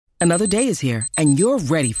Another day is here, and you're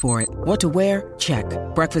ready for it. What to wear? Check.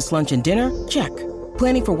 Breakfast, lunch, and dinner? Check.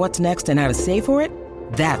 Planning for what's next and how to save for it?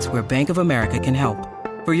 That's where Bank of America can help.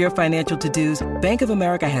 For your financial to-dos, Bank of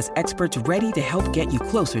America has experts ready to help get you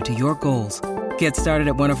closer to your goals. Get started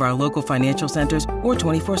at one of our local financial centers or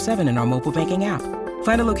 24/7 in our mobile banking app.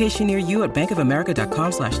 Find a location near you at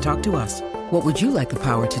bankofamerica.com/talktous. What would you like the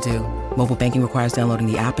power to do? Mobile banking requires downloading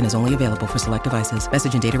the app and is only available for select devices.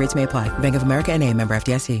 Message and data rates may apply. Bank of America N.A., member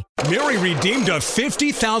FDIC. Mary redeemed a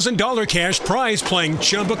 $50,000 cash prize playing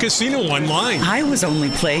Chumba Casino online. I was only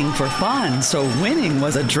playing for fun, so winning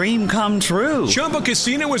was a dream come true. Chumba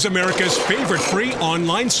Casino is America's favorite free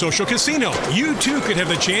online social casino. You, too, could have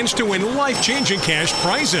the chance to win life-changing cash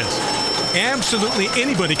prizes. Absolutely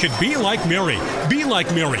anybody could be like Mary. Be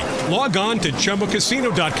like Mary. Log on to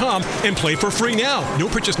ChumbaCasino.com and play for free now. No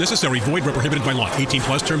purchase necessary. Void where prohibited by law. 18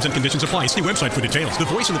 plus terms and conditions apply. See website for details. The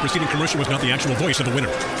voice in the preceding commercial was not the actual voice of the winner.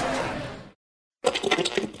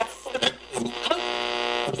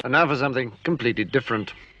 And now for something completely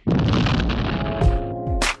different.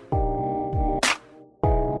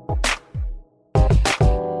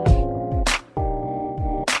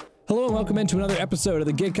 Hello and welcome into another episode of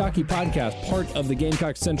the Gamecocky Podcast, part of the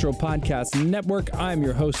Gamecock Central Podcast Network. I'm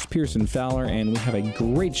your host, Pearson Fowler, and we have a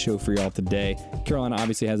great show for y'all today. Carolina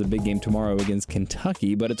obviously has a big game tomorrow against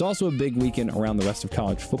Kentucky, but it's also a big weekend around the rest of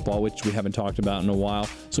college football, which we haven't talked about in a while.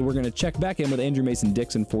 So we're going to check back in with Andrew Mason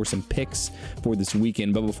Dixon for some picks for this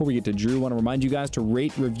weekend. But before we get to Drew, I want to remind you guys to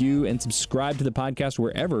rate, review, and subscribe to the podcast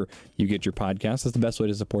wherever you get your podcasts. That's the best way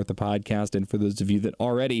to support the podcast. And for those of you that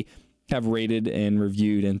already have rated and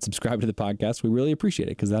reviewed and subscribed to the podcast, we really appreciate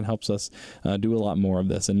it because that helps us do a lot more of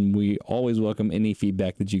this. And we always welcome any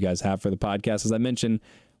feedback that you guys have for the podcast. As I mentioned,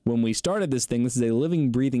 when we started this thing, this is a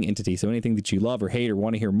living, breathing entity. So anything that you love or hate or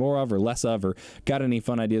want to hear more of or less of or got any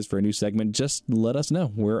fun ideas for a new segment, just let us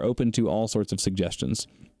know. We're open to all sorts of suggestions.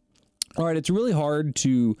 All right, it's really hard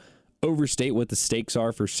to overstate what the stakes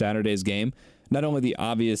are for Saturday's game. Not only the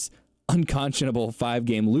obvious unconscionable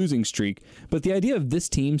 5-game losing streak, but the idea of this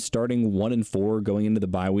team starting 1-4 going into the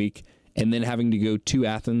bye week and then having to go to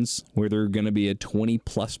Athens where they're going to be a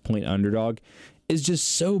 20-plus point underdog is just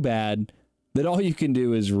so bad that all you can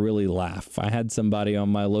do is really laugh. I had somebody on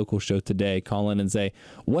my local show today call in and say,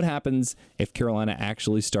 what happens if Carolina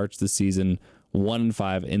actually starts the season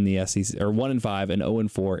 1-5 in the SEC, or 1-5 and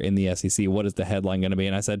 0-4 in the SEC? What is the headline going to be?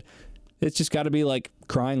 And I said, it's just got to be like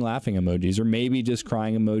crying, laughing emojis, or maybe just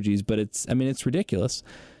crying emojis, but it's ridiculous.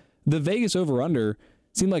 The Vegas over-under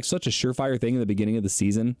seemed like such a surefire thing in the beginning of the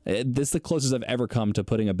season. This is the closest I've ever come to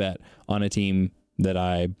putting a bet on a team that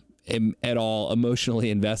I am at all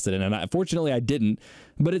emotionally invested in. And fortunately, I didn't,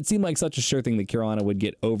 but it seemed like such a sure thing that Carolina would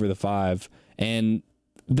get over the 5. And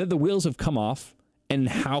that the wheels have come off, and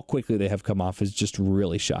how quickly they have come off is just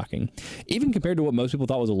really shocking. Even compared to what most people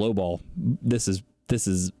thought was a low ball, this is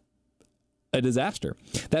a disaster.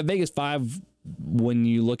 That Vegas 5, when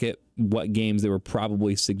you look at what games they were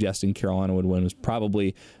probably suggesting Carolina would win, was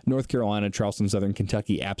probably North Carolina, Charleston Southern,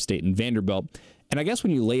 Kentucky, App State, and Vanderbilt. And I guess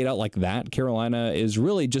when you lay it out like that, Carolina is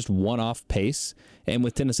really just one-off pace. And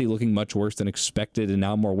with Tennessee looking much worse than expected and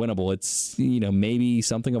now more winnable, it's maybe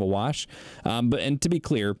something of a wash. And to be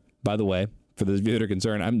clear, by the way, for those of you that are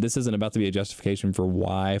concerned, this isn't about to be a justification for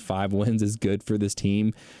why 5 wins is good for this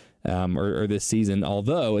team. Or this season,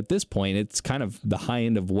 although at this point it's kind of the high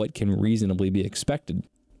end of what can reasonably be expected.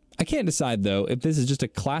 I can't decide, though, if this is just a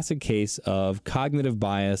classic case of cognitive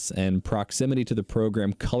bias and proximity to the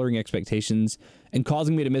program coloring expectations and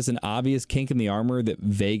causing me to miss an obvious kink in the armor that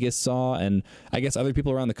Vegas saw and I guess other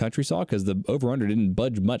people around the country saw, because the over-under didn't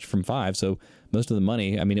budge much from 5, so most of the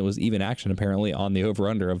money, it was even action apparently on the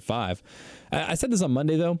over-under of 5. I said this on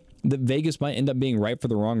Monday, though, that Vegas might end up being right for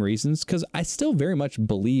the wrong reasons, because I still very much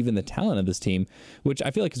believe in the talent of this team, which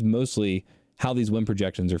I feel like is mostly how these win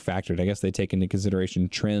projections are factored. I guess they take into consideration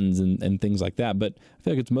trends and things like that, but I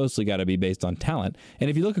feel like it's mostly got to be based on talent.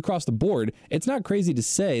 And if you look across the board, it's not crazy to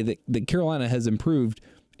say that Carolina has improved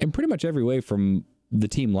in pretty much every way from the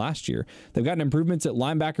team last year. They've gotten improvements at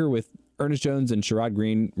linebacker with Ernest Jones and Sherrod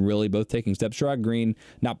Greene really both taking steps. Sherrod Greene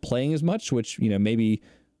not playing as much, which, maybe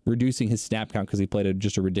reducing his snap count because he played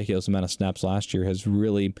just a ridiculous amount of snaps last year has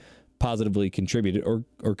really positively contributed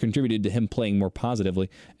or contributed to him playing more positively.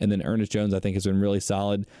 And then Ernest Jones, I think, has been really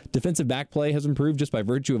solid. Defensive back play has improved just by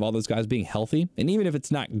virtue of all those guys being healthy. And even if it's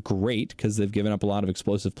not great because they've given up a lot of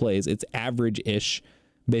explosive plays, it's average-ish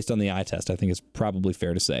based on the eye test, I think is probably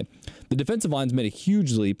fair to say. The defensive line's made a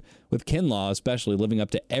huge leap, with Kinlaw especially living up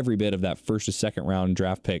to every bit of that first to second round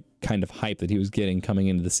draft pick kind of hype that he was getting coming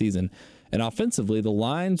into the season. And offensively, the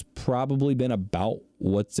line's probably been about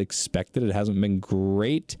what's expected. It hasn't been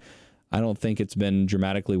great. I don't think it's been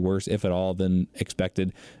dramatically worse, if at all, than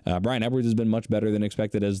expected. Bryan Edwards has been much better than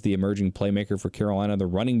expected as the emerging playmaker for Carolina. The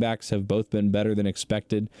running backs have both been better than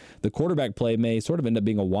expected. The quarterback play may sort of end up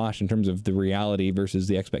being a wash in terms of the reality versus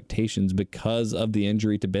the expectations because of the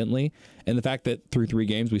injury to Bentley and the fact that through 3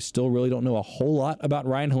 games, we still really don't know a whole lot about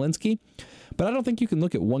Ryan Hilinski. But I don't think you can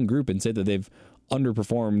look at one group and say that they've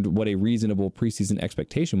underperformed what a reasonable preseason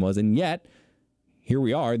expectation was. And yet, here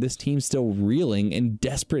we are, this team's still reeling in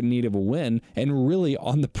desperate need of a win and really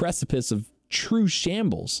on the precipice of true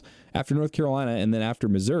shambles. After North Carolina and then after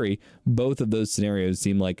Missouri, both of those scenarios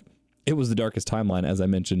seem like it was the darkest timeline, as I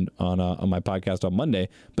mentioned on my podcast on Monday.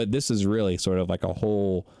 But this is really sort of like a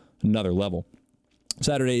whole another level.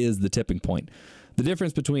 Saturday is the tipping point. The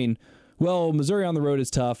difference between, well, Missouri on the road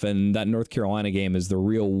is tough and that North Carolina game is the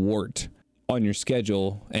real wart on your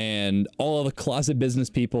schedule, and all of the closet business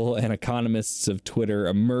people and economists of Twitter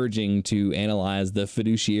emerging to analyze the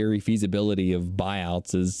fiduciary feasibility of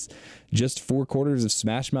buyouts is just 4 quarters of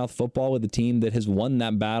smash mouth football with a team that has won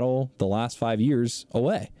that battle the last 5 years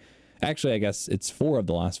away. Actually, I guess it's 4 of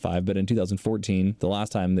the last 5, but in 2014, the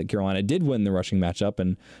last time that Carolina did win the rushing matchup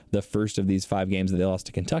and the first of these 5 games that they lost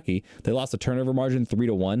to Kentucky, they lost a turnover margin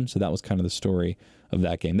 3-1, so that was kind of the story of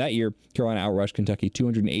that game. That year, Carolina outrushed Kentucky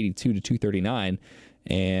 282-239,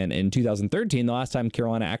 and in 2013, the last time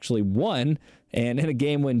Carolina actually won, and in a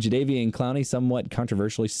game when Jadeveon Clowney somewhat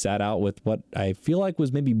controversially sat out with what I feel like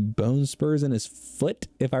was maybe bone spurs in his foot,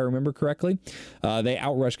 if I remember correctly, they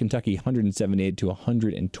outrushed Kentucky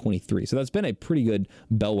 178-123. So that's been a pretty good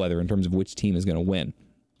bellwether in terms of which team is going to win.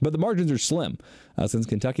 But the margins are slim since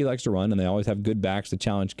Kentucky likes to run and they always have good backs to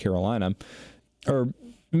challenge Carolina. Or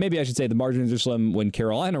maybe I should say the margins are slim when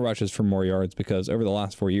Carolina rushes for more yards, because over the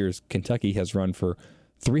last 4 years, Kentucky has run for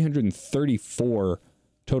 334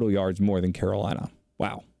 total yards more than Carolina.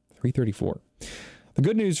 Wow, 334. The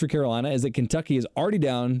good news for Carolina is that Kentucky is already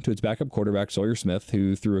down to its backup quarterback, Sawyer Smith,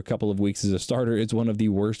 who through a couple of weeks as a starter is one of the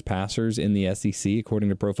worst passers in the SEC, according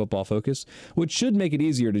to Pro Football Focus, which should make it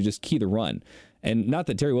easier to just key the run. And not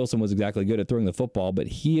that Terry Wilson was exactly good at throwing the football, but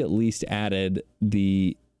he at least added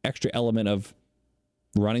the extra element of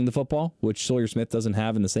running the football, which Sawyer Smith doesn't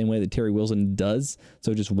have in the same way that Terry Wilson does.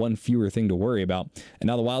 So just one fewer thing to worry about. And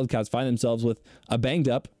now the Wildcats find themselves with a banged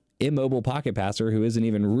up, immobile pocket passer who isn't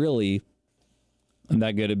even really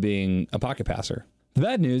that good at being a pocket passer. The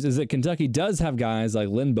bad news is that Kentucky does have guys like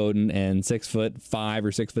Lynn Bowden and 6'5"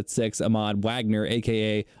 or 6'6" Ahmad Wagner,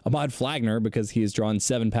 a.k.a. Ahmad Flagner, because he has drawn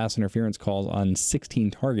 7 pass interference calls on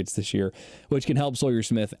 16 targets this year, which can help Sawyer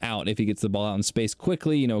Smith out if he gets the ball out in space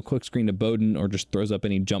quickly, a quick screen to Bowden or just throws up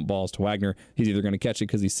any jump balls to Wagner. He's either going to catch it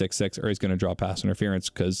because he's 6'6", or he's going to draw pass interference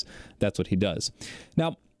because that's what he does.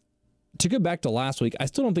 Now, to go back to last week, I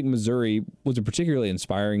still don't think Missouri was a particularly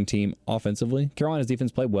inspiring team offensively. Carolina's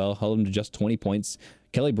defense played well, held them to just 20 points.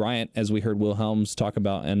 Kelly Bryant, as we heard Will Helms talk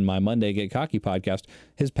about in my Monday Get Cocky podcast,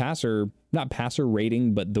 his not passer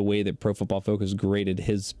rating, but the way that Pro Football Focus graded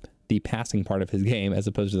the passing part of his game as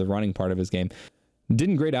opposed to the running part of his game,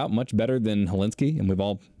 didn't grade out much better than Hilinski, and we've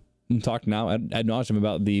all talked now ad nauseum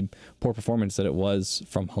about the poor performance that it was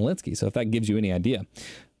from Hilinski, so if that gives you any idea.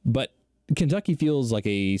 But Kentucky feels like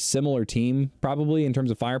a similar team, probably, in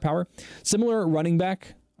terms of firepower. Similar running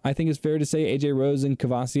back, I think it's fair to say. A.J. Rose and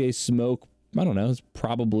Kavosiey Smoke, I don't know, is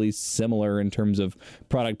probably similar in terms of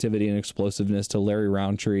productivity and explosiveness to Larry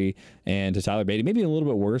Roundtree and to Tyler Beatty. Maybe a little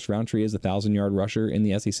bit worse. Roundtree is a 1,000-yard rusher in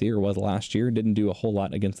the SEC, or was last year. Didn't do a whole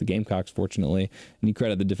lot against the Gamecocks, fortunately. And you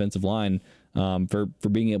credit the defensive line for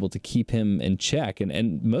being able to keep him in check.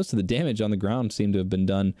 And most of the damage on the ground seemed to have been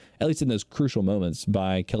done, at least in those crucial moments,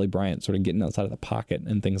 by Kelly Bryant sort of getting outside of the pocket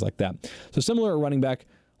and things like that. So similar at running back.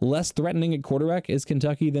 Less threatening at quarterback is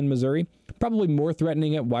Kentucky than Missouri. Probably more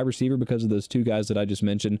threatening at wide receiver because of those 2 guys that I just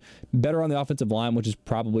mentioned. Better on the offensive line, which is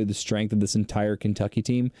probably the strength of this entire Kentucky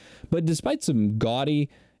team. But despite some gaudy,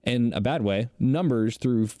 in a bad way, numbers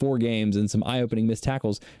through 4 games and some eye-opening missed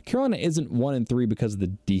tackles, Carolina isn't 1-3 because of the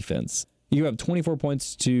defense. You have 24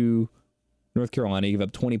 points to North Carolina, you give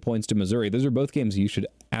up 20 points to Missouri. Those are both games you should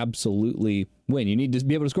absolutely win. You need to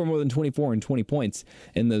be able to score more than 24 and 20 points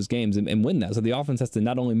in those games and win that. So the offense has to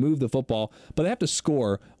not only move the football, but they have to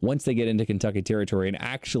score once they get into Kentucky territory and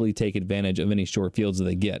actually take advantage of any short fields that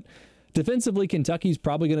they get. Defensively, Kentucky's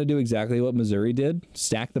probably going to do exactly what Missouri did,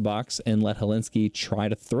 stack the box and let Hilinski try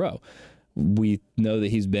to throw. We know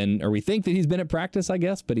that we think that he's been at practice, I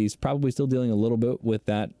guess, but he's probably still dealing a little bit with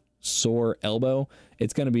that sore elbow.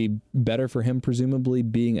 It's going to be better for him, presumably,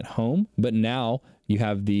 being at home. But now you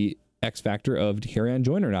have the X factor of Dakereon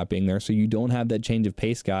Joyner not being there, so you don't have that change of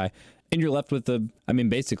pace guy And you're left with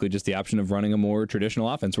basically just the option of running a more traditional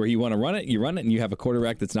offense where you want to run it, and you have a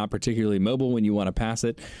quarterback that's not particularly mobile when you want to pass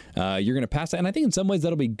it. You're going to pass it. And I think in some ways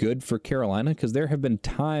that'll be good for Carolina because there have been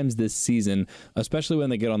times this season, especially when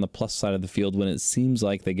they get on the plus side of the field, when it seems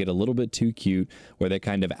like they get a little bit too cute, where they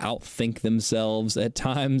kind of outthink themselves at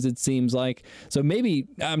times, it seems like. So maybe,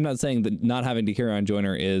 I'm not saying that not having Dakereon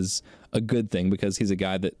Joyner is a good thing because he's a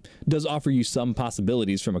guy that does offer you some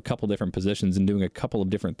possibilities from a couple different positions and doing a couple of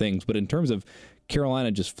different things. But in terms of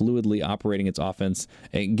Carolina just fluidly operating its offense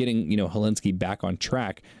and getting, Helinski back on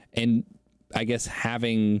track, and I guess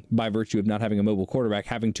having, by virtue of not having a mobile quarterback,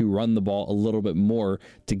 having to run the ball a little bit more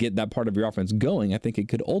to get that part of your offense going, I think it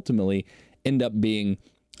could ultimately end up being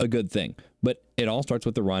a good thing. But it all starts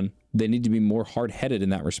with the run. They need to be more hard-headed in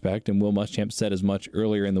that respect, and Will Muschamp said as much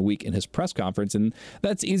earlier in the week in his press conference, and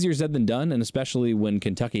that's easier said than done, and especially when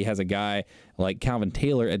Kentucky has a guy like Calvin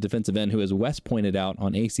Taylor at defensive end who, as Wes pointed out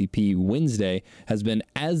on ACP Wednesday, has been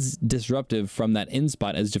as disruptive from that end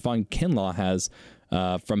spot as Javon Kinlaw has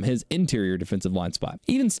from his interior defensive line spot.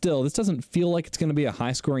 Even still, this doesn't feel like it's going to be a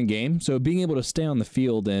high-scoring game, so being able to stay on the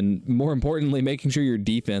field and, more importantly, making sure your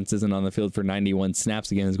defense isn't on the field for 91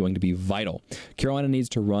 snaps again is going to be vital. Carolina needs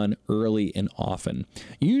to run early and often.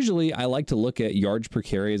 Usually, I like to look at yards per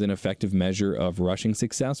carry as an effective measure of rushing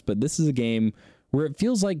success, but this is a game where it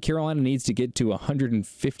feels like Carolina needs to get to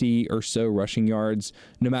 150 or so rushing yards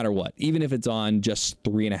no matter what, even if it's on just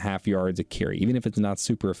 3.5 yards a carry, even if it's not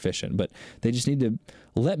super efficient. But they just need to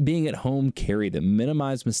let being at home carry them,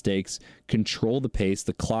 minimize mistakes, control the pace,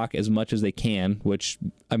 the clock as much as they can, which,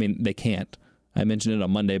 they can't. I mentioned it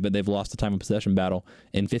on Monday, but they've lost the time of possession battle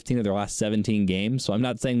in 15 of their last 17 games. So I'm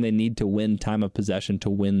not saying they need to win time of possession to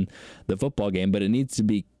win the football game, but it needs to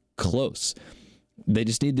be close. They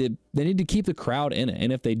just need to keep the crowd in it.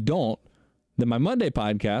 And if they don't, then my Monday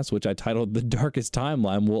podcast, which I titled The Darkest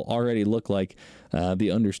Timeline, will already look like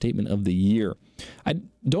the understatement of the year. I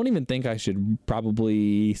don't even think I should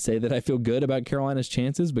probably say that I feel good about Carolina's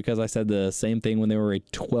chances because I said the same thing when they were a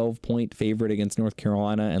 12-point favorite against North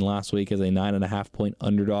Carolina and last week as a 9.5-point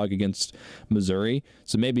underdog against Missouri.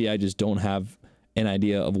 So maybe I just don't have an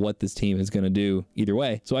idea of what this team is going to do either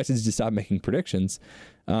way. So I should just stop making predictions.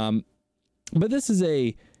 But this is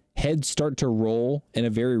a head start to roll in a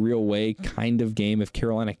very real way kind of game if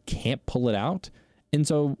Carolina can't pull it out. And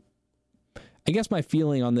so I guess my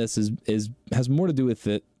feeling on this has more to do with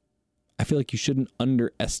it. I feel like you shouldn't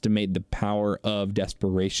underestimate the power of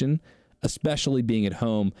desperation, especially being at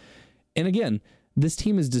home. And again, this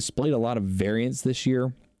team has displayed a lot of variance this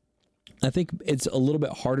year. I think it's a little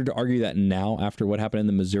bit harder to argue that now after what happened in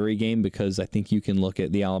the Missouri game because I think you can look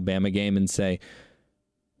at the Alabama game and say,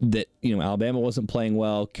 that, Alabama wasn't playing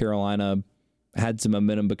well. Carolina had some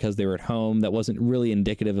momentum because they were at home. That wasn't really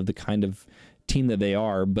indicative of the kind of team that they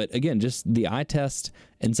are. But again, just the eye test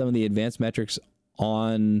and some of the advanced metrics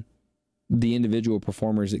on the individual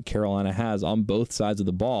performers that Carolina has on both sides of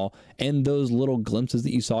the ball and those little glimpses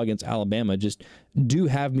that you saw against Alabama just do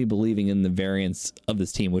have me believing in the variance of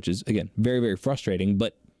this team, which is, again, very, very frustrating,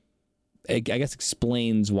 but I guess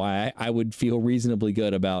explains why I would feel reasonably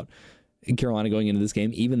good about Carolina going into this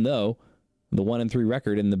game, even though the 1-3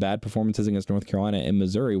 record and the bad performances against North Carolina and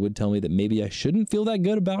Missouri would tell me that maybe I shouldn't feel that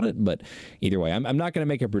good about it. But either way, I'm not going to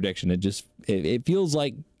make a prediction. It feels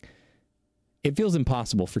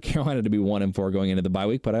impossible for Carolina to be 1-4 going into the bye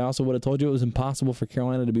week. But I also would have told you it was impossible for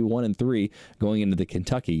Carolina to be 1-3 going into the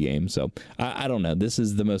Kentucky game. So I don't know. This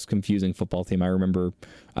is the most confusing football team I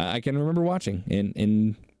can remember watching.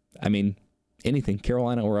 And anything,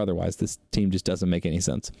 Carolina or otherwise, this team just doesn't make any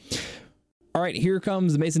sense. All right, here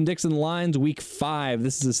comes the Mason-Dixon Lines, Week 5.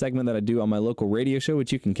 This is a segment that I do on my local radio show,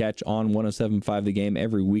 which you can catch on 107.5 The Game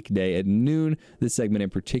every weekday at noon. This segment in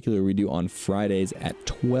particular we do on Fridays at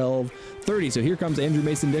 12:30. So here comes Andrew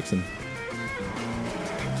Mason-Dixon.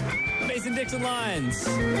 Mason-Dixon Lines,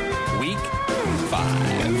 Week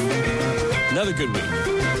 5. Another good week.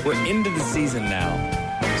 We're into the season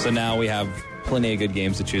now. So now we have plenty of good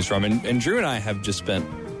games to choose from. And Drew and I have just spent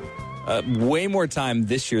way more time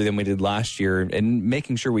this year than we did last year and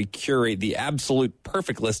making sure we curate the absolute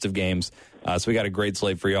perfect list of games. So we got a great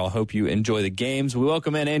slate for y'all. Hope you enjoy the games. We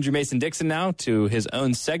welcome in Andrew Mason-Dixon now to his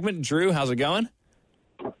own segment. Drew, how's it going?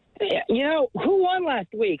 Who won last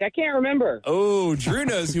week? I can't remember. Oh, Drew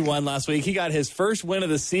knows who won last week. He got his first win of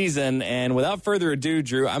the season. And without further ado,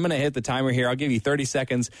 Drew, I'm going to hit the timer here. I'll give you 30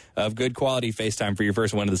 seconds of good quality FaceTime for your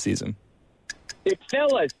first win of the season.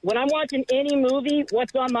 Fellas, when I'm watching any movie,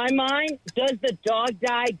 what's on my mind?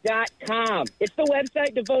 DoesTheDogDie.com. It's the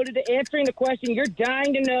website devoted to answering the question you're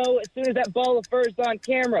dying to know as soon as that ball of fur is on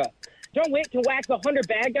camera. John Wick can wax 100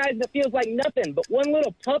 bad guys and it feels like nothing. But one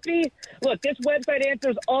little puppy? Look, this website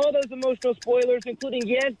answers all those emotional spoilers, including,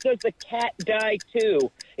 yes, does the cat die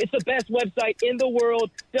too? It's the best website in the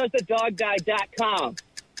world, doesthedogdie.com.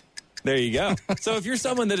 There you go. So if you're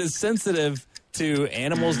someone that is sensitive to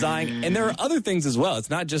animals dying, and there are other things as well. It's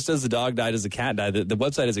not just does the dog die, does the cat die. The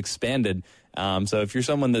website has expanded. So if you're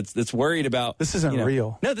someone that's worried about... This isn't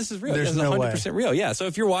real. No, this is real. There's this is no 100% way. real. Yeah, so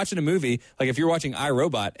if you're watching a movie, like if you're watching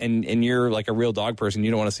iRobot and you're like a real dog person, you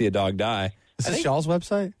don't want to see a dog die. Is this y'all's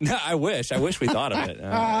website? No, I wish we thought of it.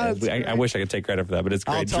 I wish I could take credit for that, but it's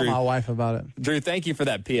great. I'll tell Drew, my wife about it. Drew, thank you for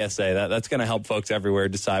that PSA. That's going to help folks everywhere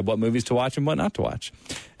decide what movies to watch and what not to watch.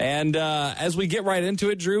 And as we get right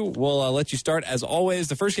into it, Drew, we'll let you start. As always,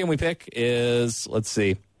 the first game we pick is, let's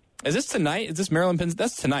see, is this tonight? Is this Maryland Penn?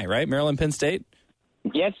 That's tonight, right? Maryland Penn State?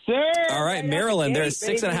 Yes, sir. All right, Maryland. They're a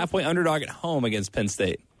 6.5-point underdog at home against Penn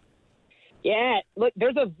State. Yeah, look,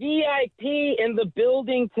 there's a VIP in the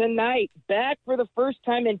building tonight. Back for the first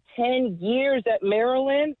time in 10 years at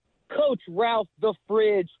Maryland, Coach Ralph the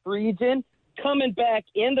Fridge Friedgen coming back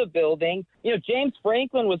in the building. You know, James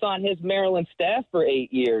Franklin was on his Maryland staff for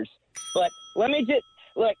 8 years. But let me just,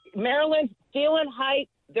 look, Maryland's feeling hype.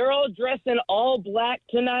 They're all dressed in all black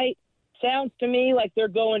tonight. Sounds to me like they're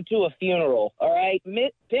going to a funeral, all right?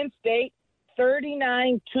 Penn State,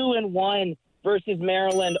 39-2-1 versus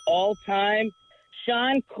Maryland all time.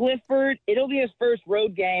 Sean Clifford, it'll be his first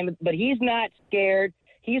road game, but he's not scared.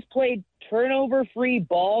 He's played turnover-free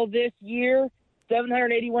ball this year,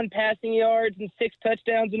 781 passing yards and 6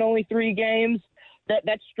 touchdowns in only 3 games.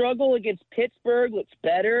 That struggle against Pittsburgh looks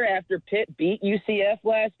better after Pitt beat UCF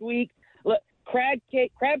last week. Look, crab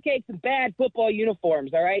cakes and bad football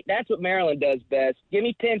uniforms, all right? That's what Maryland does best. Give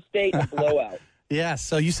me Penn State and blowout. Yeah,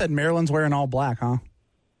 so you said Maryland's wearing all black, huh?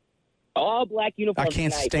 All black uniforms. I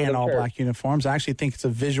can't stand all black uniforms. I actually think it's a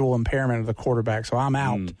visual impairment of the quarterback, so I'm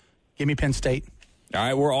out. Give me Penn State. All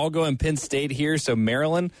right, we're all going Penn State here. So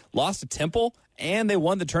Maryland lost to Temple, and they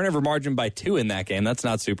won the turnover margin by 2 in that game. That's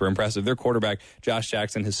not super impressive. Their quarterback, Josh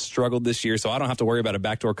Jackson, has struggled this year, so I don't have to worry about a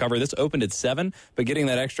backdoor cover. This opened at 7, but getting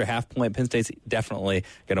that extra half point, Penn State's definitely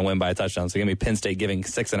going to win by a touchdown. So give me Penn State giving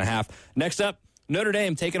 6.5. Next up, Notre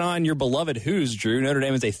Dame taking on your beloved Hoos, Drew. Notre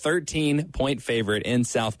Dame is a 13-point favorite in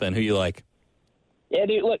South Bend. Who you like? Yeah,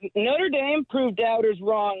 dude, look, Notre Dame proved doubters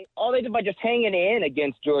wrong. All they did by just hanging in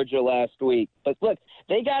against Georgia last week. But look,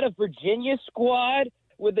 they got a Virginia squad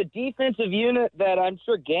with a defensive unit that I'm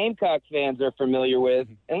sure Gamecock fans are familiar with.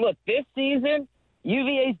 And look, this season,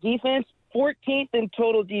 UVA's defense, 14th in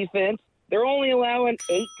total defense. They're only allowing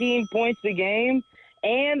 18 points a game.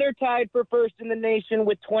 And they're tied for first in the nation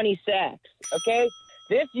with 20 sacks, okay?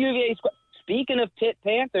 This UVA squad, speaking of Pitt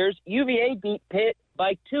Panthers, UVA beat Pitt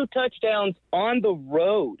by 2 touchdowns on the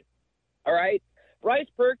road, all right? Bryce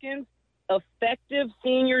Perkins, effective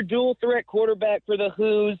senior dual-threat quarterback for the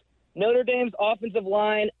Hoos. Notre Dame's offensive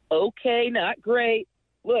line, okay, not great.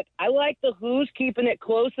 Look, I like the Hoos keeping it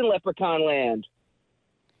close in Leprechaun Land.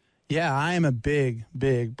 Yeah, I am a big,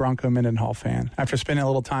 big Bronco Mendenhall fan. After spending a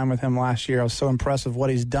little time with him last year, I was so impressed with what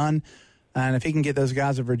he's done. And if he can get those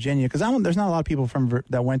guys of Virginia, because there's not a lot of people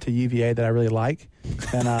that went to UVA that I really like.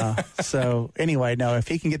 And so anyway, no, if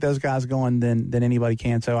he can get those guys going, then anybody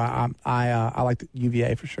can. So I like the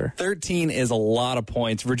UVA for sure. 13 is a lot of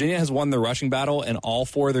points. Virginia has won the rushing battle in all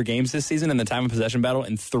 4 of their games this season and the time of possession battle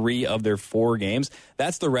in 3 of their 4 games.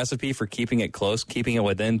 That's the recipe for keeping it close, keeping it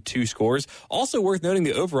within 2 scores. Also worth noting,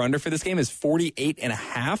 the over-under for this game is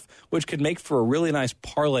 48.5, which could make for a really nice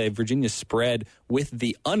parlay. Virginia spread with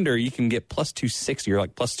the under. You can get plus 260 or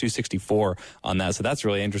like plus 264 on that. So that's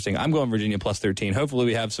really interesting. I'm going Virginia plus 13. Hopefully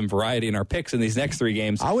we have some variety in our picks in these next 3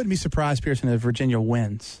 games. I wouldn't be surprised, Pearson, if Virginia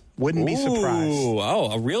wins. Wouldn't be surprised.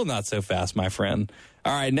 Oh, a real not so fast, my friend.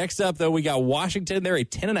 All right, next up, though, we got Washington. They're a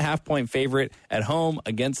 10.5-point favorite at home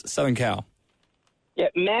against Southern Cal. Yeah,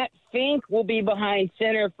 Matt Fink will be behind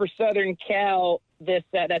center for Southern Cal that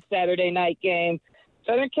Saturday night game.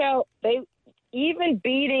 Southern Cal, even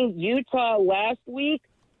beating Utah last week,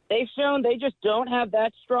 they've shown they just don't have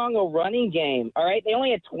that strong a running game, all right? They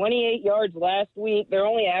only had 28 yards last week. They're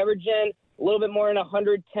only averaging a little bit more than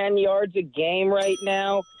 110 yards a game right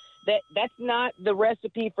now. That's not the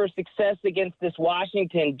recipe for success against this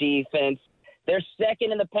Washington defense. They're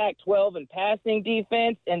second in the Pac-12 in passing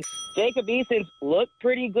defense, and Jacob Eason's looked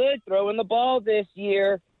pretty good throwing the ball this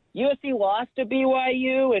year. USC lost to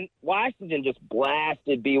BYU, and Washington just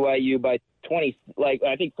blasted BYU by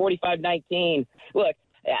 45-19. Look,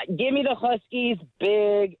 give me the Huskies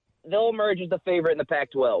big. They'll emerge as the favorite in the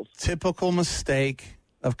Pac-12. Typical mistake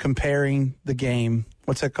of comparing the game.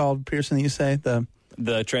 What's that called, Pearson, that you say? The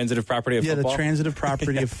The transitive property of football? Yeah, the transitive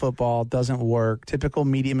property of football doesn't work. Typical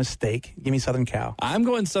media mistake. Give me Southern Cal. I'm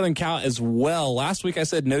going Southern Cal as well. Last week I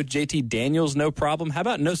said no JT Daniels, no problem. How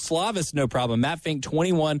about no Slavis, no problem? Matt Fink,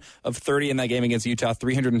 21 of 30 in that game against Utah,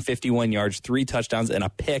 351 yards, 3 touchdowns, and a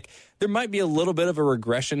pick. There might be a little bit of a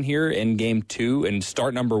regression here in game 2 and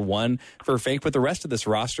start number 1 for Fink, but the rest of this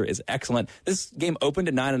roster is excellent. This game opened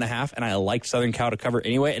at 9.5, and I liked Southern Cal to cover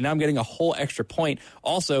anyway, and now I'm getting a whole extra point.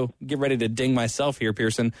 Also, get ready to ding myself here,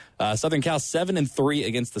 Pearson. Southern Cal 7-3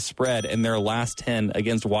 against the spread in their last 10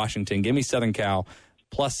 against Washington. Give me Southern Cal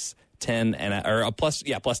plus 10 plus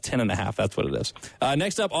 10.5. That's what it is.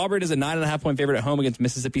 Next up, Auburn is a 9.5-point favorite at home against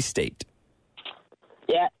Mississippi State.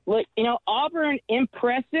 Yeah, look, Auburn,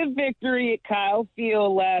 impressive victory at Kyle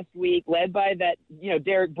Field last week, led by that,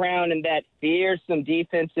 Derek Brown and that fearsome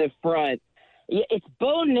defensive front. Yeah, it's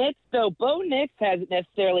Bo Nix, though. Bo Nix hasn't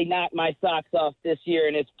necessarily knocked my socks off this year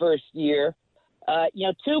in his first year.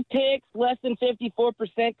 2 picks, less than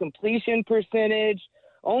 54% completion percentage,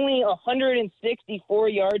 only 164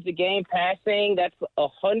 yards a game passing. That's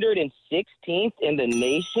 116th in the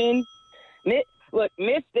nation. Look,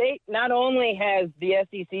 Miss State not only has the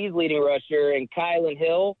SEC's leading rusher in Kylan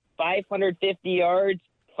Hill, 550 yards,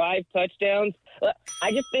 5 touchdowns.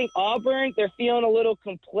 I just think Auburn, they're feeling a little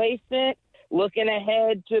complacent, looking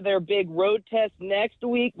ahead to their big road test next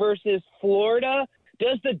week versus Florida.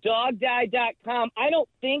 Does the dogdie.com? I don't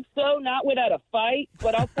think so, not without a fight,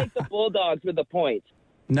 but I'll take the Bulldogs with the points.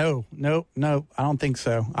 No, I don't think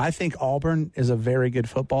so. I think Auburn is a very good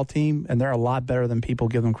football team, and they're a lot better than people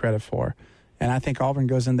give them credit for. And I think Auburn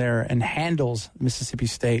goes in there and handles Mississippi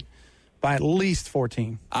State by at least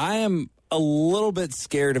 14. I am a little bit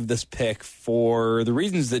scared of this pick for the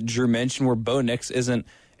reasons that Drew mentioned, where Bo Nix isn't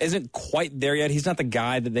quite there yet. He's not the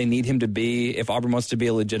guy that they need him to be if Auburn wants to be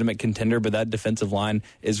a legitimate contender, but that defensive line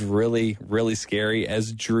is really, really scary,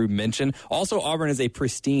 as Drew mentioned. Also, Auburn is a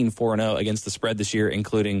pristine 4-0 against the spread this year,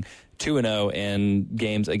 including 2-0 in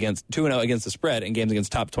games against 2-0 against the spread in games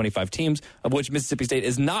against top 25 teams, of which Mississippi State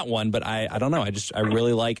is not one. But I don't know. I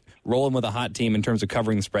really like rolling with a hot team in terms of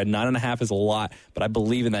covering the spread. 9.5 is a lot, but I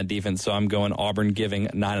believe in that defense, so I'm going Auburn, giving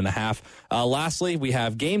 9.5. Lastly, we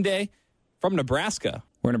have game day from Nebraska,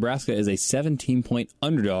 where Nebraska is a 17-point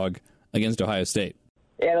underdog against Ohio State.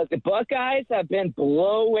 Yeah, look, the Buckeyes have been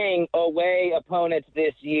blowing away opponents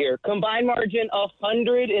this year. Combined margin,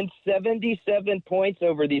 177 points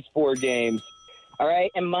over these 4 games. All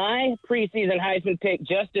right, and my preseason Heisman pick,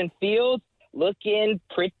 Justin Fields, looking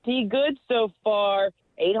pretty good so far.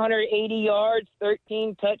 880 yards,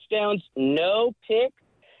 13 touchdowns, no picks.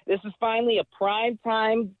 This is finally a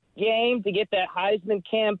primetime game to get that Heisman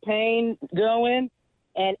campaign going.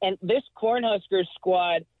 And this Cornhuskers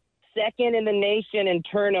squad, second in the nation in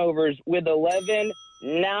turnovers with 11,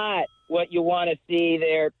 not what you want to see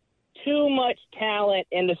there. Too much talent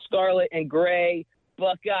in the scarlet and gray.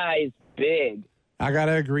 Buckeyes, big. I got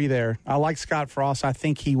to agree there. I like Scott Frost. I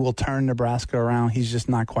think he will turn Nebraska around. He's just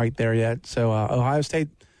not quite there yet. So Ohio State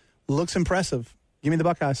looks impressive. Give me the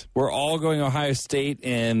Buckeyes. We're all going Ohio State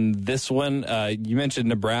in this one. You mentioned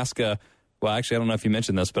Nebraska. Well, actually, I don't know if you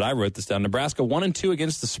mentioned this, but I wrote this down. Nebraska 1-2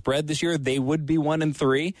 against the spread this year. They would be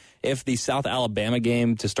 1-3 if the South Alabama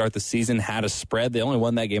game to start the season had a spread. They only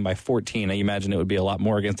won that game by 14. I imagine it would be a lot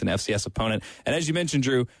more against an FCS opponent. And as you mentioned,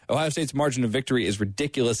 Drew, Ohio State's margin of victory is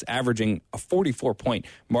ridiculous, averaging a 44-point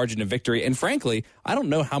margin of victory. And frankly, I don't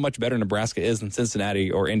know how much better Nebraska is than Cincinnati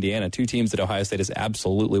or Indiana, 2 teams that Ohio State has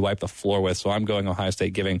absolutely wiped the floor with. So I'm going Ohio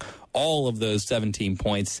State, giving all of those 17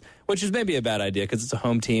 points, which is maybe a bad idea because it's a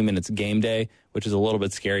home team and it's game day, which is a little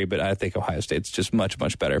bit scary, but I think Ohio State's just much,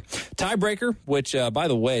 much better. Tiebreaker, which, by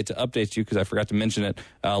the way, to update you because I forgot to mention it,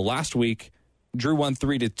 last week, Drew won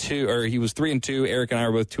 3-2, or he was 3-2. Eric and I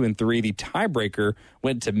were both 2-3. The tiebreaker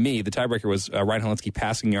went to me. The tiebreaker was Ryan Helinski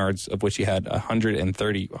passing yards, of which he had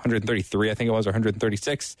 133, I think it was, or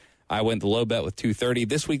 136. I went the low bet with 230.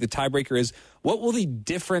 This week, the tiebreaker is, what will the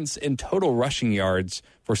difference in total rushing yards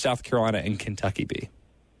for South Carolina and Kentucky be?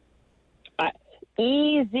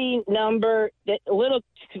 Easy number. A little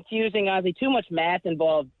confusing, honestly. Too much math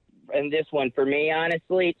involved in this one for me,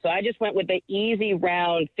 honestly. So I just went with the easy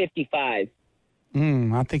round 55.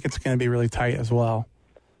 I think it's going to be really tight as well.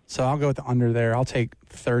 So I'll go with the under there. I'll take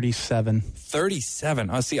 37.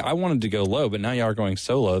 37. See, I wanted to go low, but now y'all are going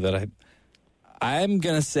so low that I'm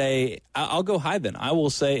going to say, I'll go high then. I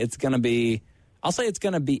will say it's going to be, I'll say it's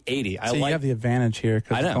going to be 80. So you have the advantage here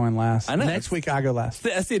because it's going last. I know. Next week I go last.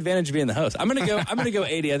 That's the advantage of being the host. I'm going to go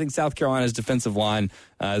 80. I think South Carolina's defensive line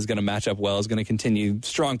is going to match up well. Is going to continue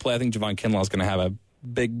strong play. I think Javon Kinlaw is going to have a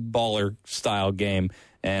big baller style game,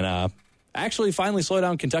 and actually finally slow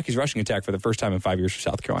down Kentucky's rushing attack for the first time in 5 years for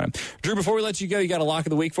South Carolina. Drew, before we let you go, you got a lock of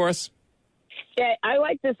the week for us? Yeah, I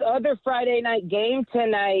like this other Friday night game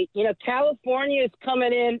tonight. You know, California is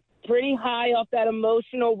coming in pretty high off that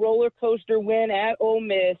emotional roller coaster win at Ole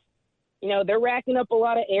Miss. You know, they're racking up a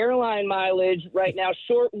lot of airline mileage right now.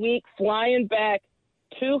 Short week, flying back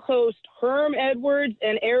to host Herm Edwards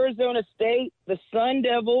and Arizona State, the Sun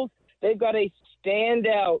Devils. They've got a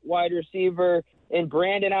standout wide receiver in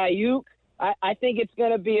Brandon Ayuk. I think it's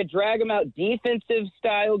going to be a drag-em-out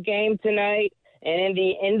defensive-style game tonight. And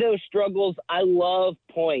in those struggles, I love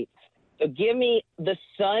points. So give me the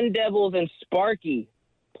Sun Devils and Sparky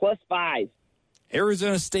 +5.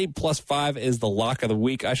 Arizona State +5 is the lock of the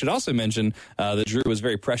week. I should also mention that Drew was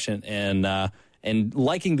very prescient and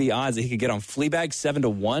liking the odds that he could get on Fleabag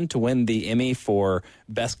 7-1 to win the Emmy for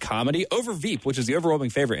Best Comedy over Veep, which is the overwhelming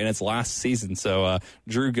favorite in its last season. So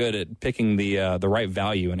Drew good at picking the right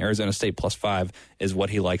value, and Arizona State +5 is what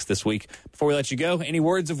he likes this week. Before we let you go, any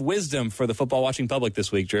words of wisdom for the football watching public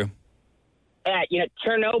this week, Drew?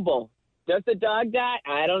 Chernobyl. Does the dog die?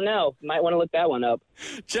 I don't know. Might want to look that one up.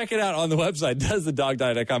 Check it out on the website,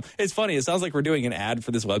 doesthedogdie.com. It's funny. It sounds like we're doing an ad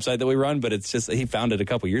for this website that we run, but it's just he found it a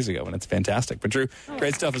couple years ago, and it's fantastic. But, Drew,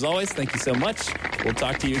 great stuff as always. Thank you so much. We'll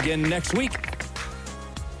talk to you again next week.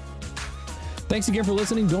 Thanks again for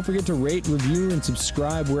listening. Don't forget to rate, review, and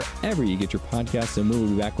subscribe wherever you get your podcasts, and we'll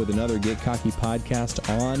be back with another Get Cocky podcast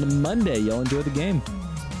on Monday. Y'all enjoy the game.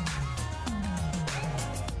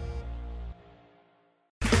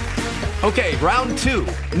 Okay, round 2.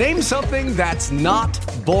 Name something that's not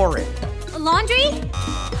boring. A laundry?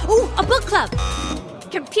 Ooh, a book club.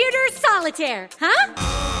 Computer solitaire, huh?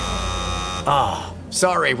 Ah,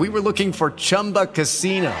 sorry, we were looking for Chumba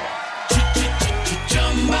Casino.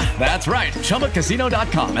 That's right,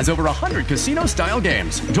 ChumbaCasino.com has over 100 casino-style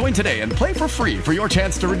games. Join today and play for free for your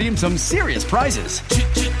chance to redeem some serious prizes.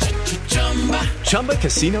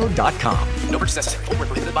 ChumbaCasino.com. No purchase necessary. Void where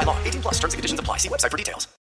prohibited by law. 18+. Terms and conditions apply. See website for details.